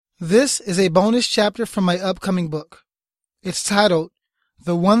This is a bonus chapter from my upcoming book. It's titled,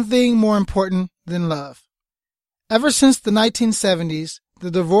 The One Thing More Important Than Love. Ever since the 1970s,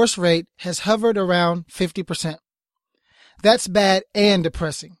 the divorce rate has hovered around 50%. That's bad and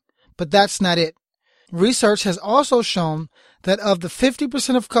depressing, but that's not it. Research has also shown that of the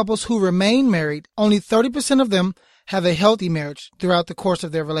 50% of couples who remain married, only 30% of them have a healthy marriage throughout the course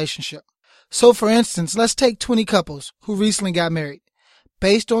of their relationship. So for instance, let's take 20 couples who recently got married.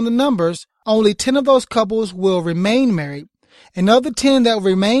 Based on the numbers, only 10 of those couples will remain married, and of the 10 that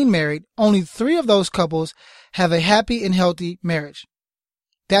remain married, only 3 of those couples have a happy and healthy marriage.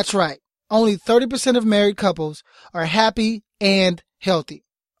 That's right. Only 30% of married couples are happy and healthy.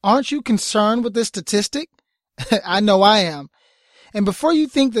 Aren't you concerned with this statistic? I know I am. And before you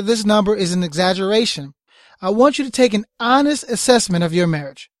think that this number is an exaggeration, I want you to take an honest assessment of your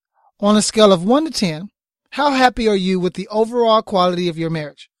marriage. On a scale of 1 to 10, how happy are you with the overall quality of your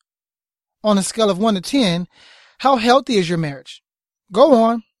marriage? On a scale of 1 to 10, how healthy is your marriage? Go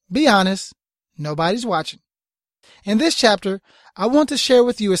on, be honest. Nobody's watching. In this chapter, I want to share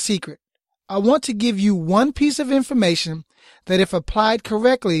with you a secret. I want to give you one piece of information that, if applied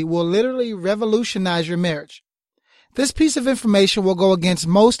correctly, will literally revolutionize your marriage. This piece of information will go against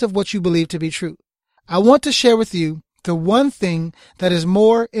most of what you believe to be true. I want to share with you the one thing that is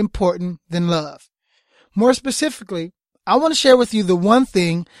more important than love. More specifically, I want to share with you the one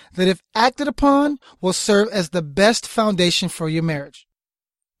thing that, if acted upon, will serve as the best foundation for your marriage.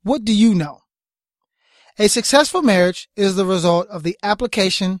 What do you know? A successful marriage is the result of the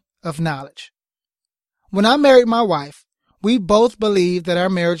application of knowledge. When I married my wife, we both believed that our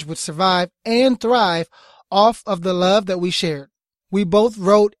marriage would survive and thrive off of the love that we shared. We both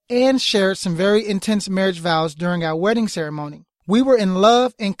wrote and shared some very intense marriage vows during our wedding ceremony. We were in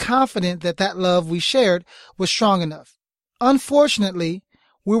love and confident that that love we shared was strong enough. Unfortunately,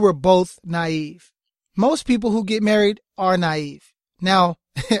 we were both naive. Most people who get married are naive. Now,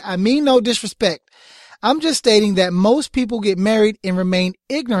 I mean no disrespect. I'm just stating that most people get married and remain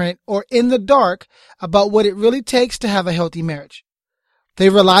ignorant or in the dark about what it really takes to have a healthy marriage. They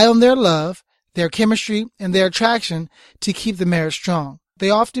rely on their love, their chemistry, and their attraction to keep the marriage strong. They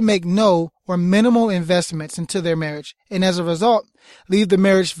often make no or minimal investments into their marriage, and as a result, leave the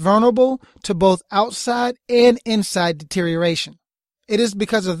marriage vulnerable to both outside and inside deterioration. It is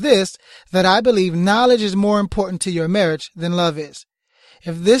because of this that I believe knowledge is more important to your marriage than love is.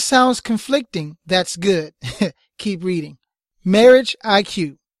 If this sounds conflicting, that's good. Keep reading. Marriage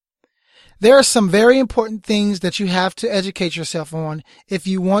IQ. There are some very important things that you have to educate yourself on if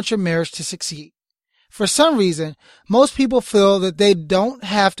you want your marriage to succeed. For some reason, most people feel that they don't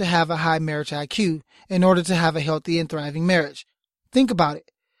have to have a high marriage IQ in order to have a healthy and thriving marriage. Think about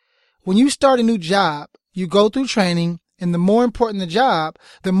it. When you start a new job, you go through training, and the more important the job,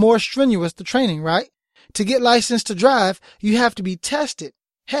 the more strenuous the training, right? To get licensed to drive, you have to be tested.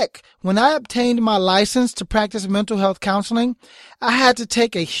 Heck, when I obtained my license to practice mental health counseling, I had to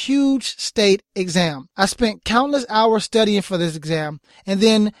take a huge state exam. I spent countless hours studying for this exam, and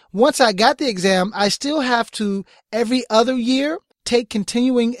then once I got the exam, I still have to, every other year, take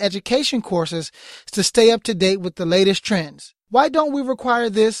continuing education courses to stay up to date with the latest trends. Why don't we require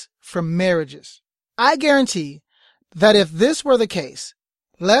this for marriages? I guarantee that if this were the case,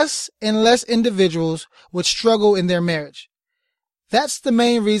 less and less individuals would struggle in their marriage. That's the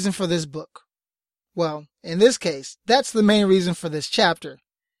main reason for this book. Well, in this case, that's the main reason for this chapter,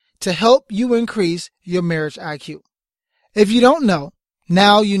 to help you increase your marriage IQ. If you don't know,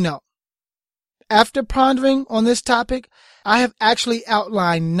 now you know. After pondering on this topic, I have actually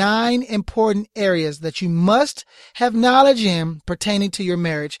outlined 9 important areas that you must have knowledge in pertaining to your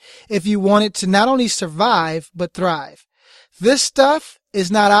marriage if you want it to not only survive, but thrive. This stuff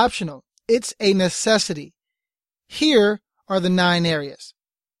is not optional. It's a necessity. Here are the 9 areas.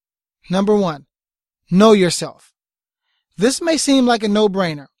 Number 1, know yourself. This may seem like a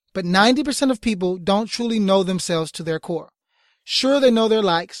no-brainer, but 90% of people don't truly know themselves to their core. Sure, they know their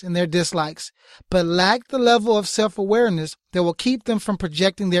likes and their dislikes, but lack the level of self-awareness that will keep them from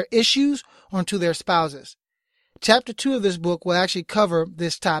projecting their issues onto their spouses. Chapter 2 of this book will actually cover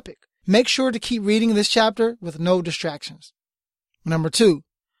this topic. Make sure to keep reading this chapter with no distractions. Number 2,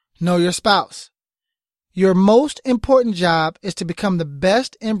 know your spouse. Your most important job is to become the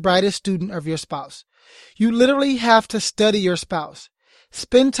best and brightest student of your spouse. You literally have to study your spouse.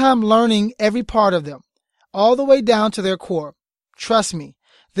 Spend time learning every part of them, all the way down to their core. Trust me,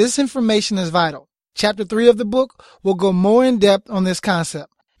 this information is vital. Chapter 3 of the book will go more in depth on this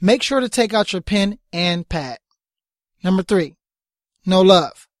concept. Make sure to take out your pen and pad. Number 3, know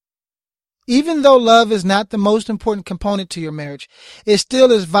love. Even though love is not the most important component to your marriage, it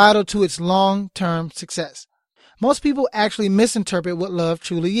still is vital to its long-term success. Most people actually misinterpret what love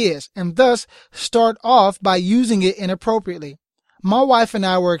truly is and thus start off by using it inappropriately. My wife and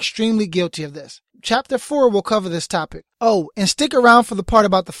I were extremely guilty of this. Chapter 4 will cover this topic. Oh, and stick around for the part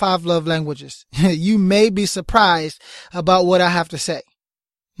about the 5 love languages. You may be surprised about what I have to say.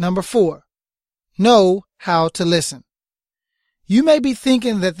 Number 4, know how to listen. You may be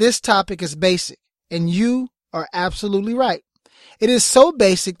thinking that this topic is basic, and you are absolutely right. It is so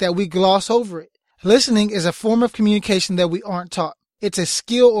basic that we gloss over it. Listening is a form of communication that we aren't taught. It's a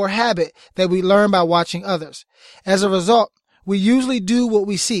skill or habit that we learn by watching others. As a result, we usually do what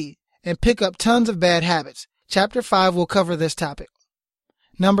we see and pick up tons of bad habits. Chapter 5 will cover this topic.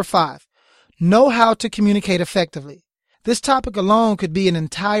 Number 5, know how to communicate effectively. This topic alone could be an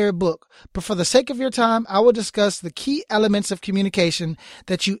entire book, but for the sake of your time, I will discuss the key elements of communication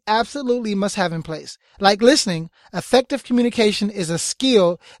that you absolutely must have in place. Like listening, effective communication is a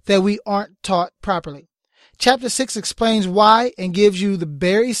skill that we aren't taught properly. Chapter 6 explains why and gives you the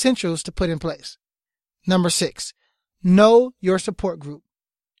bare essentials to put in place. Number 6, know your support group.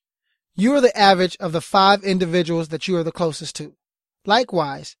 You are the average of the 5 individuals that you are the closest to.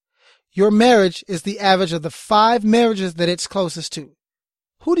 Likewise, your marriage is the average of the 5 marriages that it's closest to.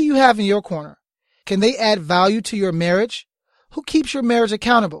 Who do you have in your corner? Can they add value to your marriage? Who keeps your marriage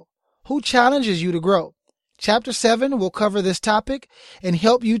accountable? Who challenges you to grow? Chapter 7 will cover this topic and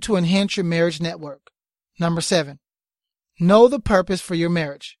help you to enhance your marriage network. Number 7, know the purpose for your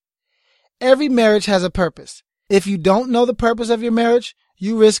marriage. Every marriage has a purpose. If you don't know the purpose of your marriage,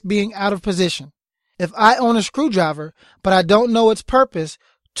 you risk being out of position. If I own a screwdriver, but I don't know its purpose,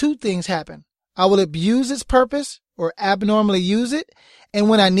 2 things happen. I will abuse its purpose or abnormally use it, and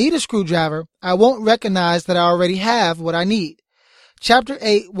when I need a screwdriver, I won't recognize that I already have what I need. Chapter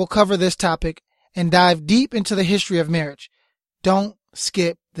 8 will cover this topic and dive deep into the history of marriage. Don't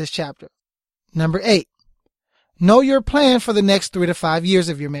skip this chapter. Number 8, know your plan for the next 3 to 5 years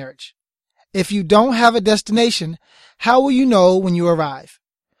of your marriage. If you don't have a destination, how will you know when you arrive?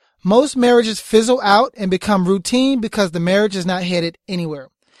 Most marriages fizzle out and become routine because the marriage is not headed anywhere.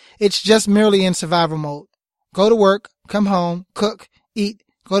 It's just merely in survival mode. Go to work, come home, cook, eat,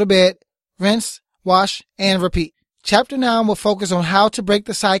 go to bed, rinse, wash, and repeat. Chapter 9 will focus on how to break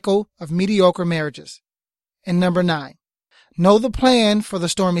the cycle of mediocre marriages. And number 9, know the plan for the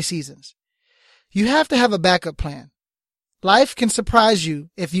stormy seasons. You have to have a backup plan. Life can surprise you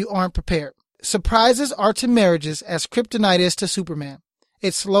if you aren't prepared. Surprises are to marriages as kryptonite is to Superman.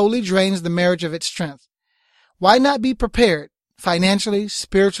 It slowly drains the marriage of its strength. Why not be prepared? Financially,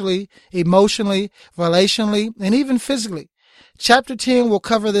 spiritually, emotionally, relationally, and even physically. Chapter 10 will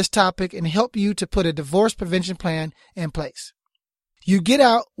cover this topic and help you to put a divorce prevention plan in place. You get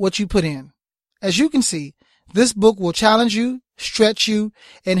out what you put in. As you can see, this book will challenge you, stretch you,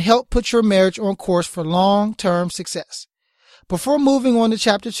 and help put your marriage on course for long-term success. Before moving on to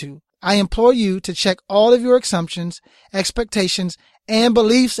Chapter 2, I implore you to check all of your assumptions, expectations, and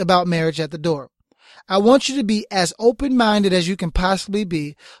beliefs about marriage at the door. I want you to be as open-minded as you can possibly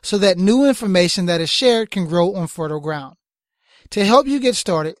be so that new information that is shared can grow on fertile ground. To help you get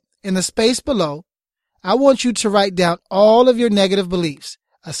started, in the space below, I want you to write down all of your negative beliefs,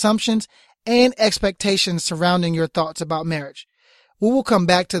 assumptions, and expectations surrounding your thoughts about marriage. We will come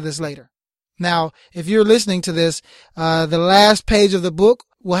back to this later. Now, if you're listening to this, the last page of the book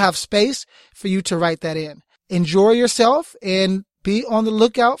will have space for you to write that in. Enjoy yourself and be on the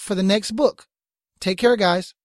lookout for the next book. Take care, guys.